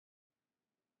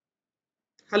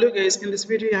Hello guys, in this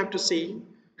video you have to see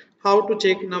how to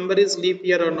check number is leap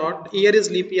year or not, year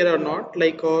is leap year or not.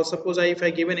 Like suppose if I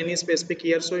given any specific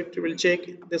year, so it will check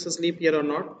this is leap year or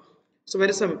not. So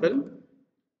very simple.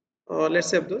 Let's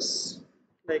save this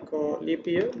like leap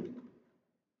year.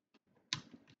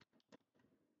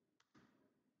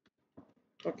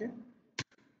 Okay,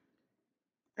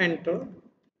 enter,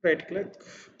 right click,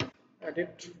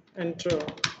 edit, enter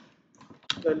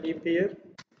the leap year.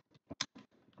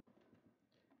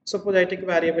 Suppose I take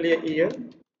variable a year,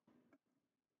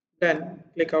 then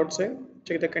click outside,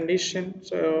 check the condition.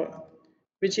 So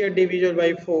which year divisible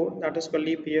by 4, that is called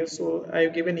leap year. So I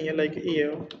have given here like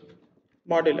year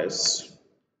modulus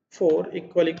 4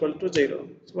 equal to 0.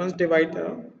 So once divide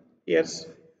the years,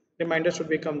 remainder should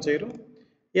become 0.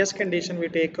 Yes condition we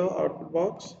take a output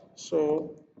box.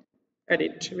 So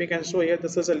edit, we can show here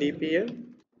this is a leap year.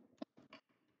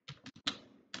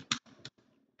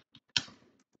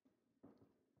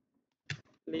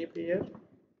 Leap year.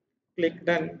 Click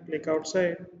done. Click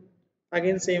outside.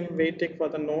 Again same way take for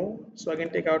the no. So again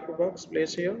take output box.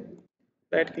 Place here.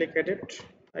 Right click edit.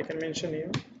 I can mention here.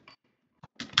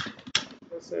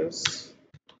 This is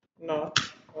not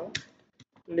a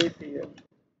leap year.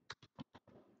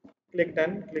 Click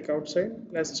done. Click outside.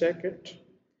 Let's check it.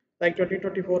 Like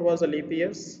 2024 was a leap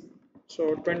year.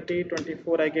 So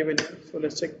 2024 I gave it. So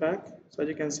let's check back. So as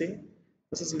you can see,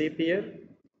 this is leap year.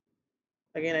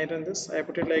 Again I run this. I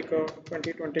put it like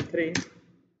 2023.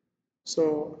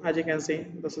 So as you can see,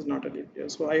 this is not a leap year.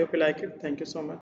 So I hope you like it. Thank you so much.